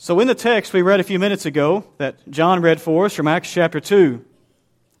So in the text we read a few minutes ago that John read for us from Acts chapter 2,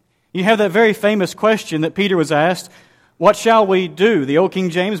 you have that very famous question that Peter was asked, "What shall we do?" The old King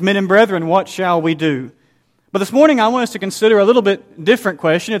James, "Men and brethren, what shall we do?" But this morning I want us to consider a little bit different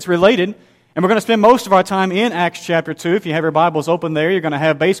question. It's related, and we're going to spend most of our time in Acts chapter 2. If you have your Bibles open there, you're going to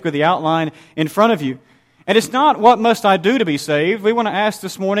have basically the outline in front of you. And it's not, "What must I do to be saved?" We want to ask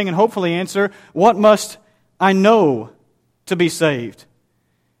this morning and hopefully answer, "What must I know to be saved?"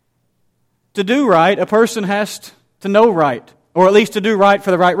 To do right, a person has to know right, or at least to do right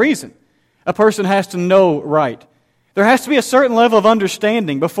for the right reason. A person has to know right. There has to be a certain level of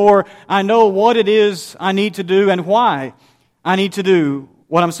understanding before I know what it is I need to do and why I need to do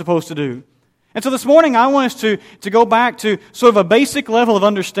what I'm supposed to do. And so this morning I want us to go back to sort of a basic level of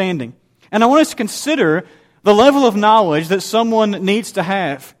understanding. And I want us to consider the level of knowledge that someone needs to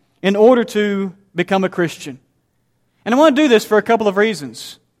have in order to become a Christian. And I want to do this for a couple of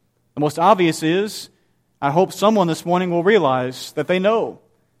reasons. The most obvious is, I hope someone this morning will realize that they know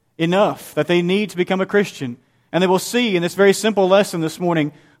enough, that they need to become a Christian. And they will see in this very simple lesson this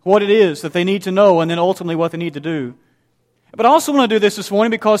morning what it is that they need to know and then ultimately what they need to do. But I also want to do this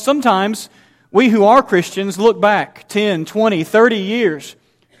morning because sometimes we who are Christians look back 10, 20, 30 years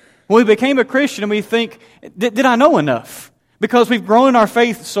when we became a Christian and we think, did I know enough? Because we've grown in our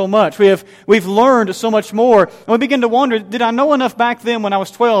faith so much. We've learned so much more. And we begin to wonder, did I know enough back then when I was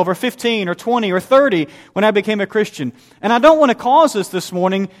 12 or 15 or 20 or 30 when I became a Christian? And I don't want to cause us this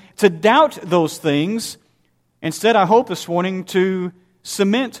morning to doubt those things. Instead, I hope this morning to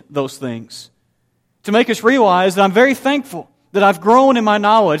cement those things. To make us realize that I'm very thankful that I've grown in my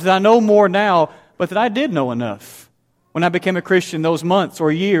knowledge, that I know more now, but that I did know enough when I became a Christian those months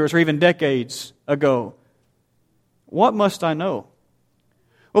or years or even decades ago. What must I know?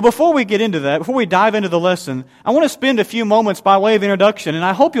 Well, before we get into that, before we dive into the lesson, I want to spend a few moments by way of introduction, and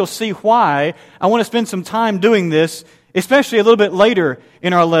I hope you'll see why I want to spend some time doing this, especially a little bit later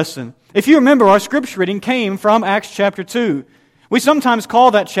in our lesson. If you remember, our scripture reading came from Acts chapter 2. We sometimes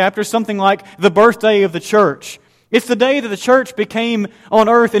call that chapter something like the birthday of the church. It's the day that the church became on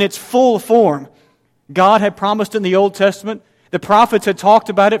earth in its full form. God had promised in the Old Testament. The prophets had talked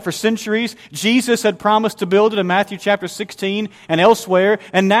about it for centuries. Jesus had promised to build it in Matthew chapter 16 and elsewhere.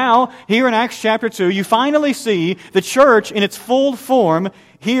 And now, here in Acts chapter 2, you finally see the church in its full form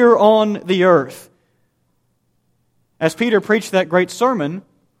here on the earth. As Peter preached that great sermon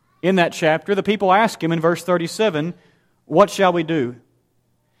in that chapter, the people ask him in verse 37, "What shall we do?"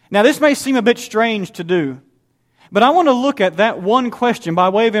 Now, this may seem a bit strange to do, but I want to look at that one question by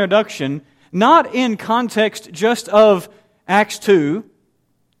way of introduction, not in context just of Acts 2,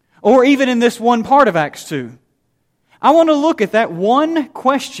 or even in this one part of Acts 2. I want to look at that one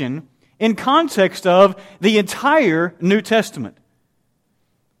question in context of the entire New Testament.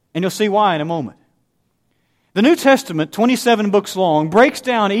 And you'll see why in a moment. The New Testament, 27 books long, breaks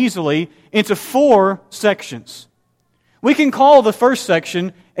down easily into 4 sections. We can call the first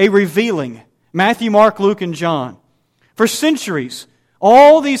section a revealing. Matthew, Mark, Luke, and John. For centuries,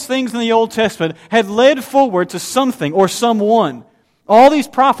 all these things in the Old Testament had led forward to something or someone. All these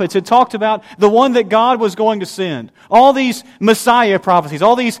prophets had talked about the one that God was going to send. All these Messiah prophecies,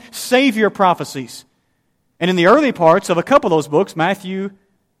 all these Savior prophecies. And in the early parts of a couple of those books, Matthew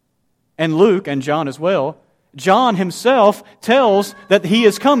and Luke and John as well, John himself tells that he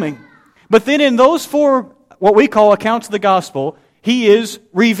is coming. But then in those 4, what we call accounts of the gospel, he is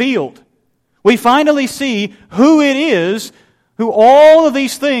revealed. We finally see who it is who all of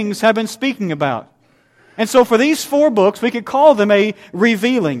these things have been speaking about. And so for these 4 books, we could call them a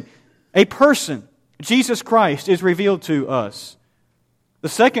revealing. A person, Jesus Christ, is revealed to us. The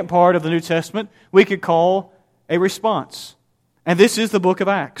second part of the New Testament, we could call a response. And this is the book of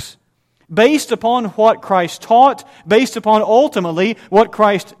Acts. Based upon what Christ taught, based upon ultimately what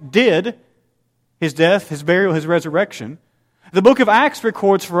Christ did, His death, His burial, His resurrection, the book of Acts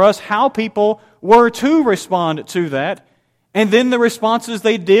records for us how people were to respond to that, and then the responses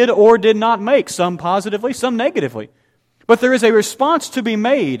they did or did not make, some positively, some negatively. But there is a response to be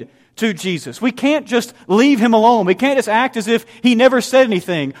made to Jesus. We can't just leave Him alone. We can't just act as if He never said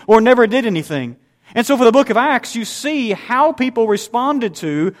anything or never did anything. And so for the book of Acts, you see how people responded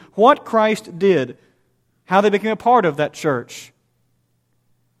to what Christ did, how they became a part of that church.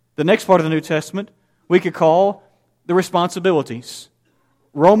 The next part of the New Testament we could call the responsibilities.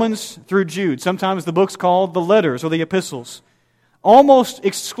 Romans through Jude. Sometimes the book's called the letters or the epistles. Almost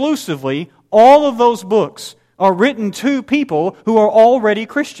exclusively, all of those books are written to people who are already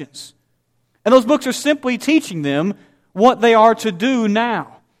Christians. And those books are simply teaching them what they are to do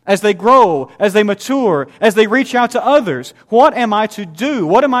now. as they grow, as they mature, as they reach out to others? What am I to do?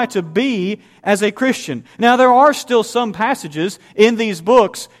 What am I to be as a Christian? Now, there are still some passages in these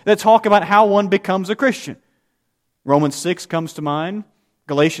books that talk about how one becomes a Christian. Romans 6 comes to mind.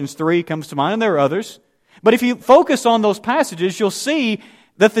 Galatians 3 comes to mind, and there are others. But if you focus on those passages, you'll see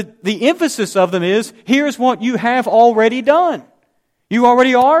that the emphasis of them is, here's what you have already done. You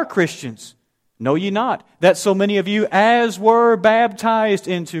already are Christians. Know ye not that so many of you as were baptized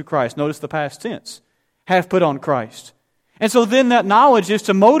into Christ, notice the past tense, have put on Christ. And so then that knowledge is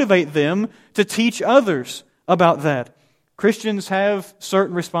to motivate them to teach others about that. Christians have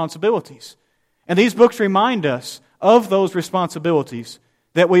certain responsibilities. And these books remind us of those responsibilities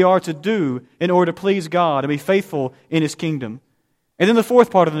that we are to do in order to please God and be faithful in His kingdom. And then the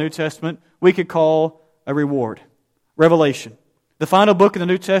fourth part of the New Testament we could call a reward. Revelation. The final book of the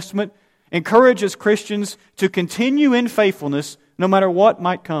New Testament encourages Christians to continue in faithfulness no matter what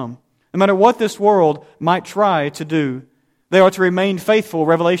might come, no matter what this world might try to do. They are to remain faithful,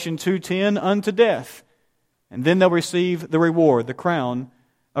 Revelation 2:10, unto death. And then they'll receive the reward, the crown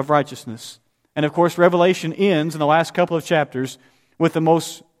of righteousness. And of course, Revelation ends in the last couple of chapters with the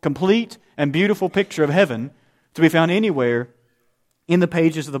most complete and beautiful picture of heaven to be found anywhere in the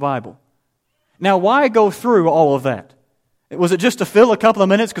pages of the Bible. Now, why go through all of that? Was it just to fill a couple of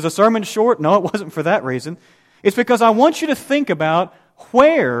minutes because the sermon's short? No, it wasn't for that reason. It's because I want you to think about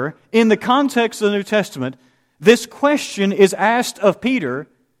where, in the context of the New Testament, this question is asked of Peter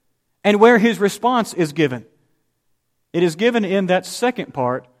and where his response is given. It is given in that second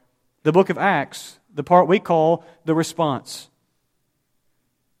part, the book of Acts, the part we call the response.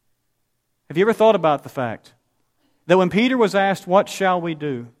 Have you ever thought about the fact that when Peter was asked, "What shall we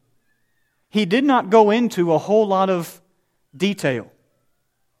do?" he did not go into a whole lot of detail.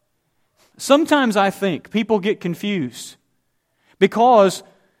 Sometimes I think people get confused because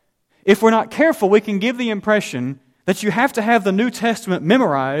if we're not careful, we can give the impression that you have to have the New Testament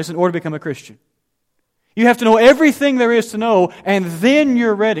memorized in order to become a Christian. You have to know everything there is to know, and then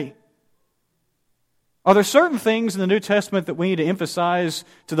you're ready. Are there certain things in the New Testament that we need to emphasize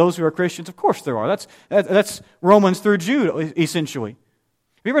to those who are Christians? Of course there are. That's Romans through Jude, essentially.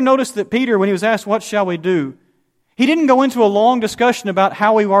 Have you ever noticed that Peter, when he was asked, "What shall we do?" he didn't go into a long discussion about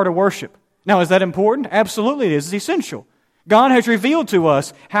how we are to worship. Now, is that important? Absolutely it is. It's essential. God has revealed to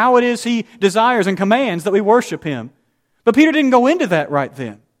us how it is He desires and commands that we worship Him. But Peter didn't go into that right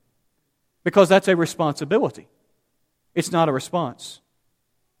then because that's a responsibility. It's not a response.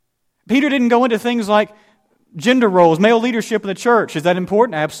 Peter didn't go into things like gender roles, male leadership in the church. Is that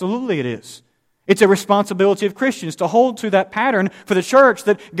important? Absolutely it is. It's a responsibility of Christians to hold to that pattern for the church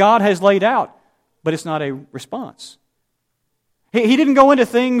that God has laid out. But it's not a response. He didn't go into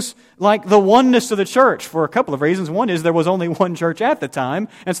things like the oneness of the church for a couple of reasons. One is there was only one church at the time,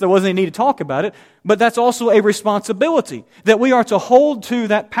 and so there wasn't any need to talk about it. But that's also a responsibility, that we are to hold to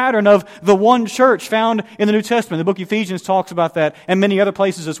that pattern of the one church found in the New Testament. The book of Ephesians talks about that, and many other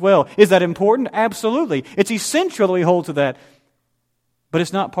places as well. Is that important? Absolutely. It's essential that we hold to that, but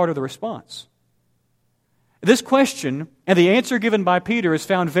it's not part of the response. This question and the answer given by Peter is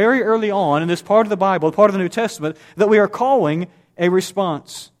found very early on in this part of the Bible, part of the New Testament, that we are calling a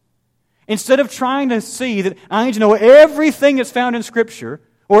response. Instead of trying to see that I need to know everything that's found in Scripture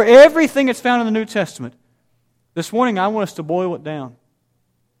or everything that's found in the New Testament, this morning I want us to boil it down.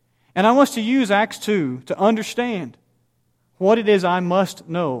 And I want us to use Acts 2 to understand what it is I must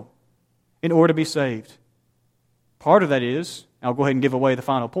know in order to be saved. Part of that is, I'll go ahead and give away the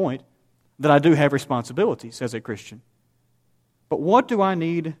final point, that I do have responsibilities as a Christian. But what do I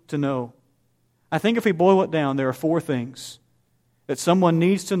need to know? I think if we boil it down, there are four things that someone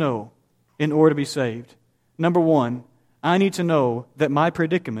needs to know in order to be saved. Number one, I need to know that my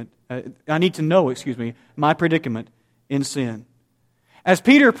predicament in sin. As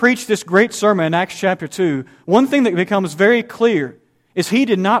Peter preached this great sermon in Acts chapter 2, one thing that becomes very clear is he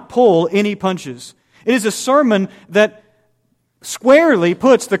did not pull any punches. It is a sermon that squarely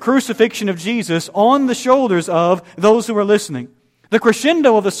puts the crucifixion of Jesus on the shoulders of those who are listening. The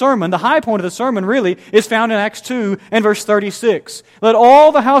crescendo of the sermon, the high point of the sermon really, is found in Acts 2 and verse 36. Let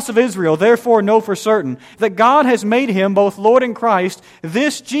all the house of Israel therefore know for certain that God has made Him both Lord and Christ,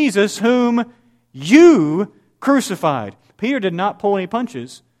 this Jesus whom you crucified. Peter did not pull any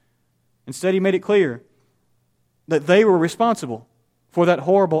punches. Instead, he made it clear that they were responsible for that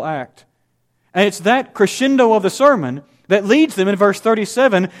horrible act. And it's that crescendo of the sermon that leads them in verse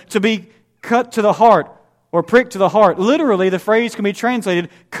 37 to be cut to the heart or pricked to the heart. Literally, the phrase can be translated,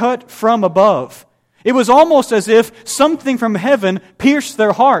 cut from above. It was almost as if something from heaven pierced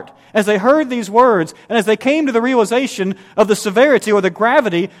their heart as they heard these words and as they came to the realization of the severity or the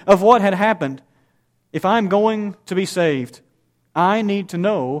gravity of what had happened. If I'm going to be saved, I need to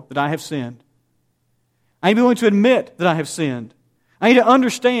know that I have sinned. I need to be willing to admit that I have sinned. I need to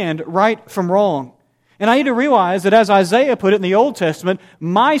understand right from wrong. And I need to realize that, as Isaiah put it in the Old Testament,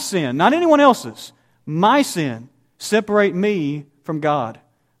 my sin, not anyone else's, my sin, separate me from God.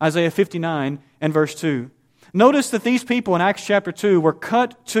 Isaiah 59 and verse 2. Notice that these people in Acts chapter 2 were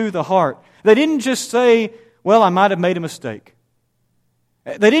cut to the heart. They didn't just say, well, I might have made a mistake.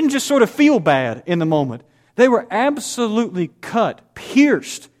 They didn't just sort of feel bad in the moment. They were absolutely cut,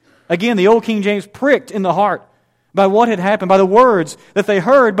 pierced. Again, the old King James, pricked in the heart by what had happened, by the words that they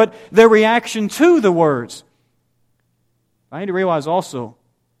heard, but their reaction to the words. I need to realize also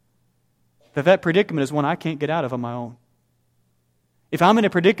that predicament is one I can't get out of on my own. If I'm in a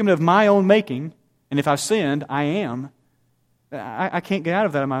predicament of my own making, and if I've sinned, I am, I can't get out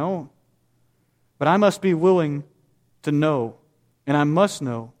of that on my own. But I must be willing to know, and I must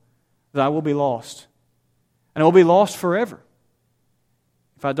know that I will be lost. And I will be lost forever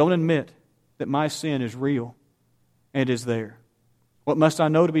if I don't admit that my sin is real and it is there. What must I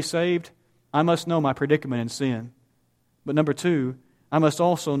know to be saved? I must know my predicament in sin. But number two, I must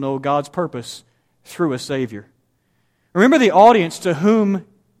also know God's purpose through a Savior. Remember the audience to whom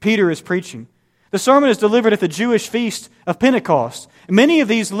Peter is preaching. The sermon is delivered at the Jewish feast of Pentecost. Many of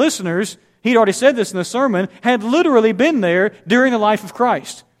these listeners, he'd already said this in the sermon, had literally been there during the life of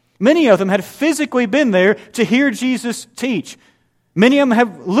Christ. Many of them had physically been there to hear Jesus teach. Many of them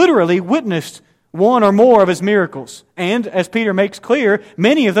have literally witnessed one or more of His miracles. And, as Peter makes clear,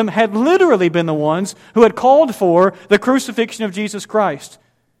 many of them had literally been the ones who had called for the crucifixion of Jesus Christ.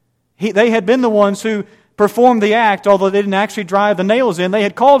 They had been the ones who performed the act, although they didn't actually drive the nails in. They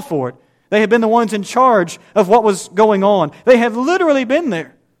had called for it. They had been the ones in charge of what was going on. They had literally been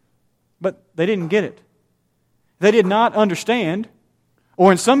there. But they didn't get it. They did not understand,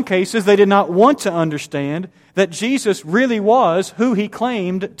 or in some cases, they did not want to understand that Jesus really was who He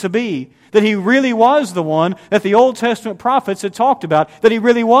claimed to be. That He really was the one that the Old Testament prophets had talked about. That He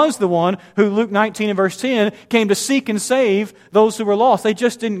really was the one who, Luke 19 and verse 10, came to seek and save those who were lost. They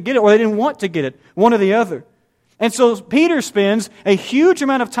just didn't get it, or they didn't want to get it, one or the other. And so Peter spends a huge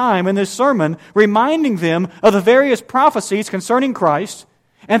amount of time in this sermon reminding them of the various prophecies concerning Christ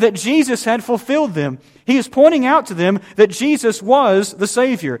and that Jesus had fulfilled them. He is pointing out to them that Jesus was the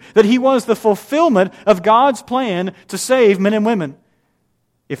Savior, that He was the fulfillment of God's plan to save men and women.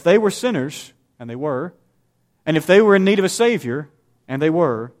 If they were sinners, and they were, and if they were in need of a Savior, and they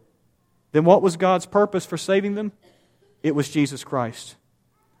were, then what was God's purpose for saving them? It was Jesus Christ.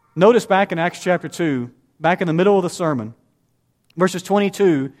 Notice back in Acts chapter 2, back in the middle of the sermon, verses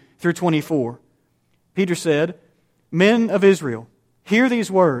 22 through 24, Peter said, "Men of Israel, hear these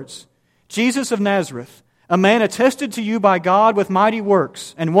words. Jesus of Nazareth, a man attested to you by God with mighty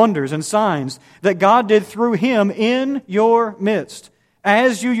works and wonders and signs that God did through Him in your midst,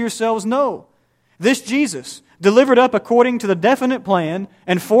 as you yourselves know. This Jesus, delivered up according to the definite plan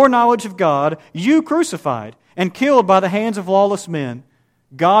and foreknowledge of God, you crucified and killed by the hands of lawless men.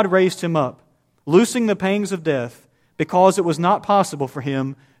 God raised Him up, loosing the pangs of death, because it was not possible for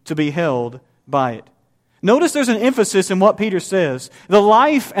Him to be held by it." Notice there's an emphasis in what Peter says. The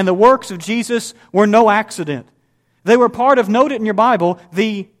life and the works of Jesus were no accident. They were part of, note it in your Bible,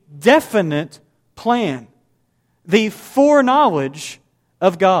 the definite plan, the foreknowledge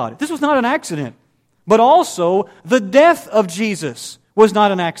of God. This was not an accident. But also, the death of Jesus was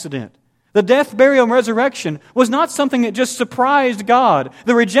not an accident. The death, burial, and resurrection was not something that just surprised God.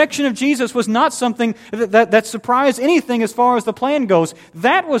 The rejection of Jesus was not something that surprised anything as far as the plan goes.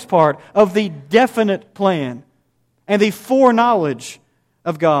 That was part of the definite plan and the foreknowledge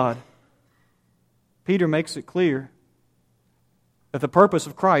of God. Peter makes it clear that the purpose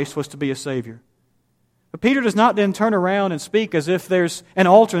of Christ was to be a Savior. But Peter does not then turn around and speak as if there's an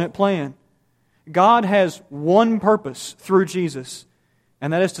alternate plan. God has one purpose through Jesus,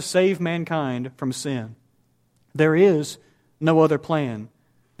 and that is to save mankind from sin. There is no other plan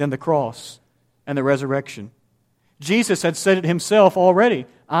than the cross and the resurrection. Jesus had said it Himself already.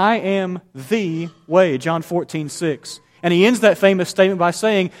 I am the way, John 14:6. And He ends that famous statement by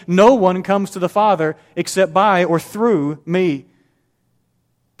saying, no one comes to the Father except by or through me.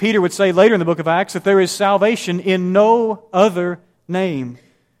 Peter would say later in the book of Acts that there is salvation in no other name.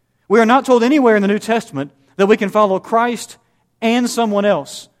 We are not told anywhere in the New Testament that we can follow Christ and someone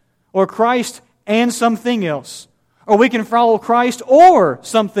else, or Christ and something else, or we can follow Christ or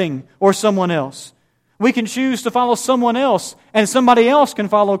something or someone else. We can choose to follow someone else, and somebody else can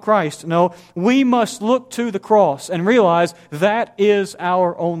follow Christ. No, we must look to the cross and realize that is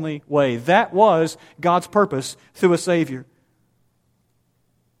our only way. That was God's purpose through a Savior.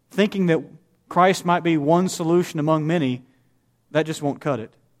 Thinking that Christ might be one solution among many, that just won't cut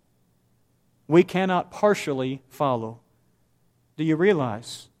it. We cannot partially follow. Do you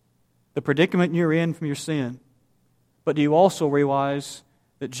realize the predicament you're in from your sin? But do you also realize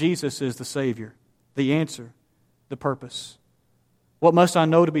that Jesus is the Savior, the answer, the purpose? What must I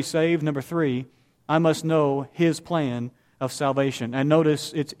know to be saved? Number 3, I must know His plan of salvation. And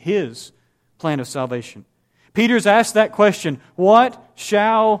notice it's His plan of salvation. Peter's asked that question, what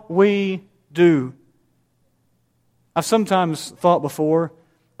shall we do? I've sometimes thought before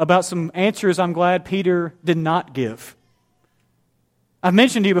about some answers I'm glad Peter did not give. I've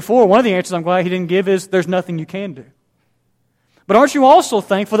mentioned to you before, one of the answers I'm glad he didn't give is, there's nothing you can do. But aren't you also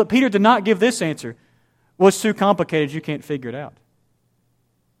thankful that Peter did not give this answer? Well, it's too complicated, you can't figure it out.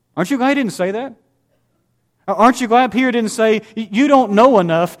 Aren't you glad he didn't say that? Aren't you glad Peter didn't say, you don't know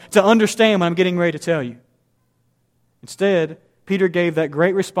enough to understand what I'm getting ready to tell you? Instead, Peter gave that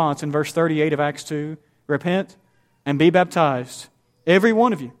great response in verse 38 of Acts 2, repent and be baptized, every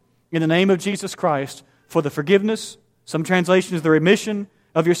one of you, in the name of Jesus Christ, for the forgiveness, some translations, the remission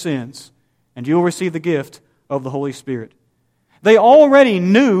of your sins, and you will receive the gift of the Holy Spirit. They already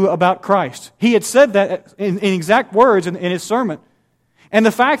knew about Christ. He had said that in exact words in his sermon. And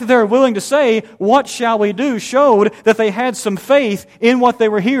the fact that they were willing to say, what shall we do, showed that they had some faith in what they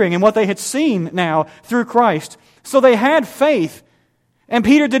were hearing and what they had seen now through Christ. So they had faith. And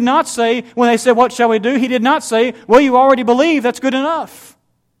Peter did not say, when they said, what shall we do? He did not say, well, you already believe, that's good enough.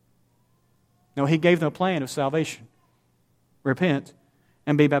 No, he gave them a plan of salvation. Repent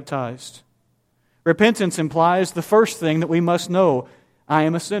and be baptized. Repentance implies the first thing that we must know. I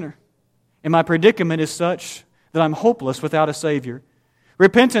am a sinner. And my predicament is such that I'm hopeless without a Savior.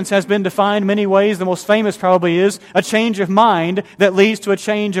 Repentance has been defined many ways. The most famous probably is a change of mind that leads to a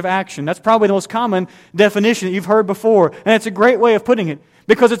change of action. That's probably the most common definition that you've heard before. And it's a great way of putting it,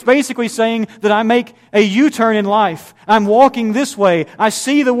 because it's basically saying that I make a U-turn in life. I'm walking this way. I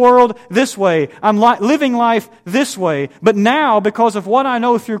see the world this way. I'm living life this way. But now, because of what I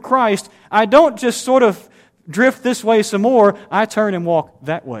know through Christ, I don't just sort of drift this way some more. I turn and walk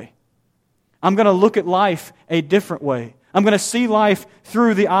that way. I'm going to look at life a different way. I'm going to see life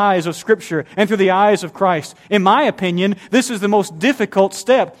through the eyes of Scripture and through the eyes of Christ. In my opinion, this is the most difficult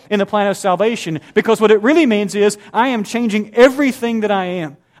step in the plan of salvation, because what it really means is I am changing everything that I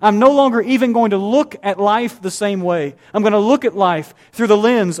am. I'm no longer even going to look at life the same way. I'm going to look at life through the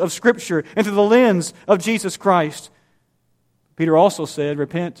lens of Scripture and through the lens of Jesus Christ. Peter also said,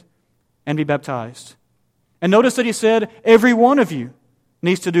 repent and be baptized. And notice that he said, every one of you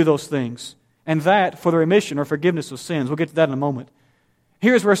needs to do those things. And that for the remission or forgiveness of sins. We'll get to that in a moment.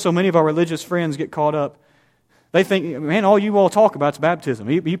 Here's where so many of our religious friends get caught up. They think, man, all you all talk about is baptism.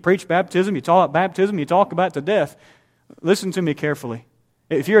 You preach baptism, you talk about baptism, you talk about it to death. Listen to me carefully.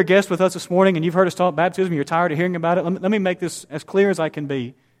 If you're a guest with us this morning and you've heard us talk about baptism, you're tired of hearing about it, let me make this as clear as I can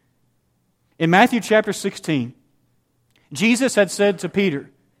be. In Matthew chapter 16, Jesus had said to Peter,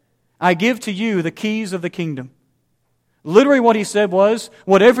 I give to you the keys of the kingdom. Literally what he said was,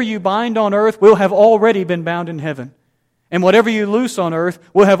 whatever you bind on earth will have already been bound in heaven. And whatever you loose on earth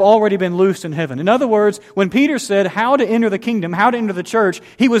will have already been loosed in heaven. In other words, when Peter said how to enter the kingdom, how to enter the church,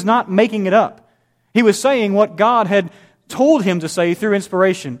 he was not making it up. He was saying what God had told him to say through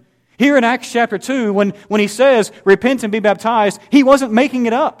inspiration. Here in Acts chapter 2, when he says, repent and be baptized, he wasn't making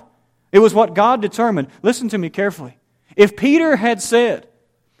it up. It was what God determined. Listen to me carefully. If Peter had said,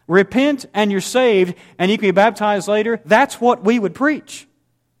 repent and you're saved and you can be baptized later, that's what we would preach.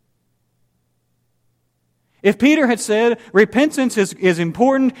 If Peter had said, repentance is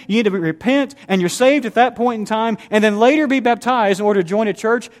important, you need to repent and you're saved at that point in time, and then later be baptized in order to join a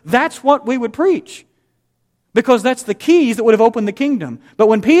church, that's what we would preach. Because that's the keys that would have opened the kingdom. But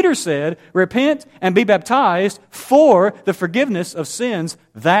when Peter said, repent and be baptized for the forgiveness of sins,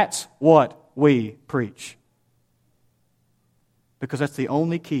 that's what we preach. Because that's the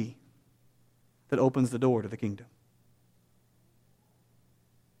only key that opens the door to the kingdom.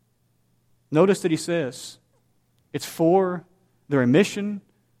 Notice that he says, it's for the remission,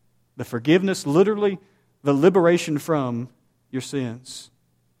 the forgiveness, literally the liberation from your sins.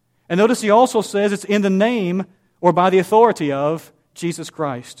 And notice he also says it's in the name or by the authority of Jesus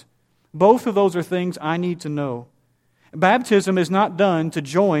Christ. Both of those are things I need to know. Baptism is not done to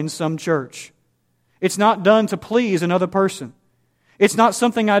join some church. It's not done to please another person. It's not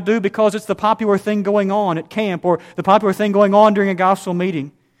something I do because it's the popular thing going on at camp or the popular thing going on during a gospel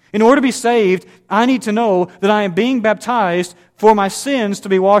meeting. In order to be saved, I need to know that I am being baptized for my sins to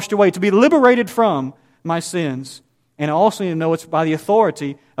be washed away, to be liberated from my sins. And I also need to know it's by the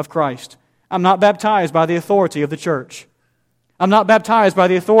authority of Christ. I'm not baptized by the authority of the church. I'm not baptized by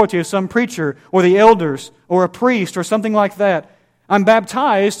the authority of some preacher or the elders or a priest or something like that. I'm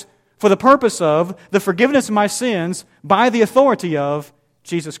baptized for the purpose of the forgiveness of my sins by the authority of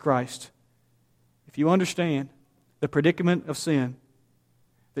Jesus Christ. If you understand the predicament of sin,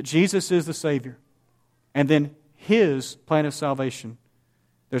 that Jesus is the Savior, and then His plan of salvation,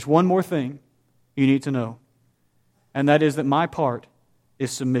 there's one more thing you need to know, and that is that my part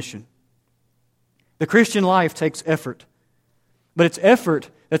is submission. The Christian life takes effort, but it's effort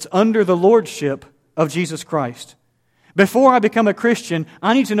that's under the lordship of Jesus Christ. Before I become a Christian,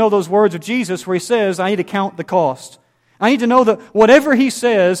 I need to know those words of Jesus where He says, I need to count the cost. I need to know that whatever He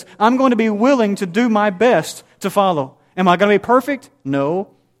says, I'm going to be willing to do my best to follow. Am I going to be perfect? No.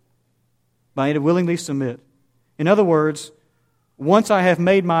 But I need to willingly submit. In other words, once I have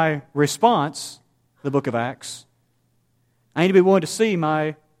made my response, the book of Acts, I need to be willing to see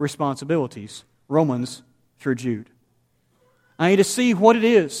my responsibilities, Romans through Jude. I need to see what it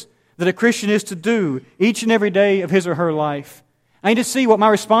is that a Christian is to do each and every day of his or her life. I need to see what my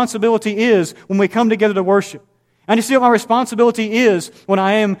responsibility is when we come together to worship. I need to see what my responsibility is when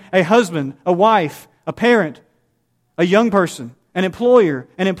I am a husband, a wife, a parent, a young person, an employer,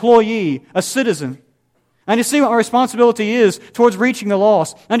 an employee, a citizen. I need to see what my responsibility is towards reaching the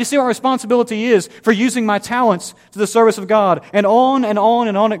lost. I need to see what my responsibility is for using my talents to the service of God. And on and on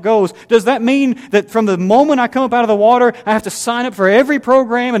and on it goes. Does that mean that from the moment I come up out of the water, I have to sign up for every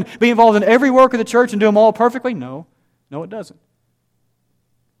program and be involved in every work of the church and do them all perfectly? No. No, it doesn't.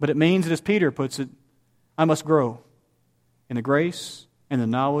 But it means that, as Peter puts it, I must grow in the grace and the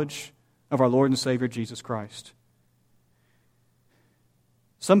knowledge of our Lord and Savior Jesus Christ.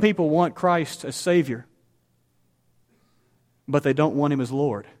 Some people want Christ as Savior, but they don't want Him as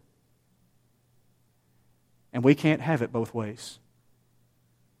Lord. And we can't have it both ways.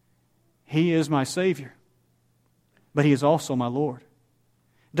 He is my Savior, but He is also my Lord.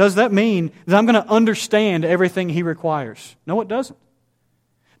 Does that mean that I'm going to understand everything He requires? No, it doesn't.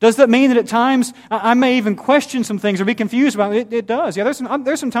 Does that mean that at times I may even question some things or be confused about it? It does. Yeah,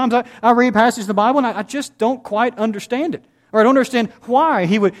 there's some times I read passages of the Bible and I just don't quite understand it. Or I don't understand why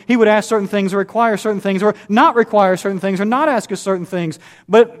He would ask certain things or require certain things or not require certain things or not ask us certain things.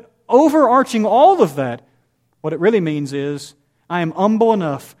 But overarching all of that, what it really means is I am humble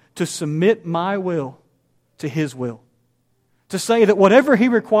enough to submit my will to His will. To say that whatever He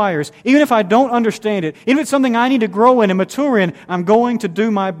requires, even if I don't understand it, even if it's something I need to grow in and mature in, I'm going to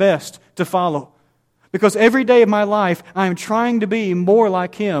do my best to follow. Because every day of my life, I am trying to be more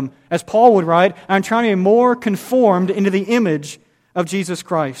like Him. As Paul would write, I'm trying to be more conformed into the image of Jesus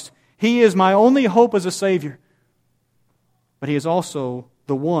Christ. He is my only hope as a Savior. But He is also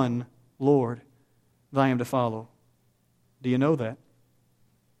the one Lord that I am to follow. Do you know that?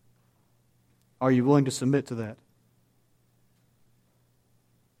 Are you willing to submit to that?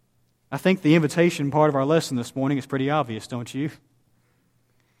 I think the invitation part of our lesson this morning is pretty obvious, don't you?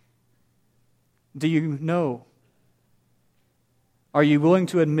 Do you know? Are you willing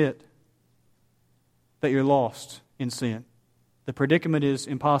to admit that you're lost in sin? The predicament is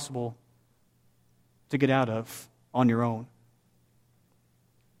impossible to get out of on your own.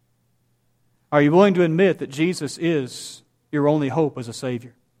 Are you willing to admit that Jesus is your only hope as a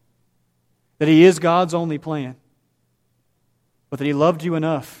Savior? That He is God's only plan? But that He loved you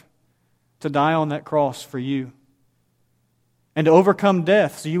enough to die on that cross for you and to overcome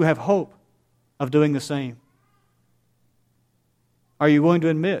death so you have hope of doing the same? Are you willing to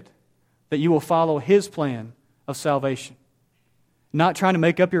admit that you will follow His plan of salvation? Not trying to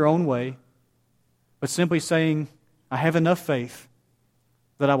make up your own way, but simply saying, I have enough faith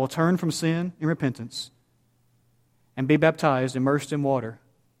that I will turn from sin in repentance and be baptized, immersed in water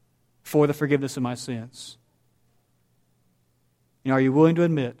for the forgiveness of my sins. Are you willing to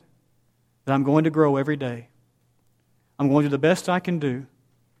admit that I'm going to grow every day? I'm going to do the best I can do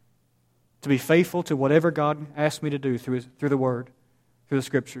to be faithful to whatever God asks me to do through the Word, through the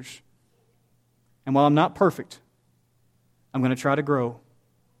Scriptures. And while I'm not perfect, I'm going to try to grow.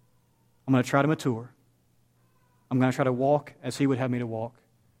 I'm going to try to mature. I'm going to try to walk as He would have me to walk.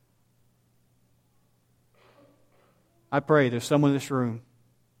 I pray there's someone in this room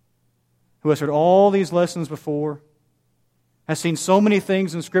who has heard all these lessons before, has seen so many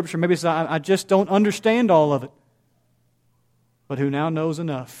things in Scripture, maybe says, I just don't understand all of it, but who now knows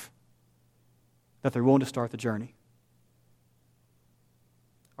enough that they're willing to start the journey.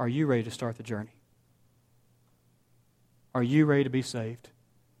 Are you ready to start the journey? Are you ready to be saved?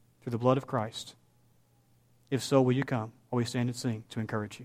 through the blood of Christ? If so, will you come while we stand and sing to encourage you?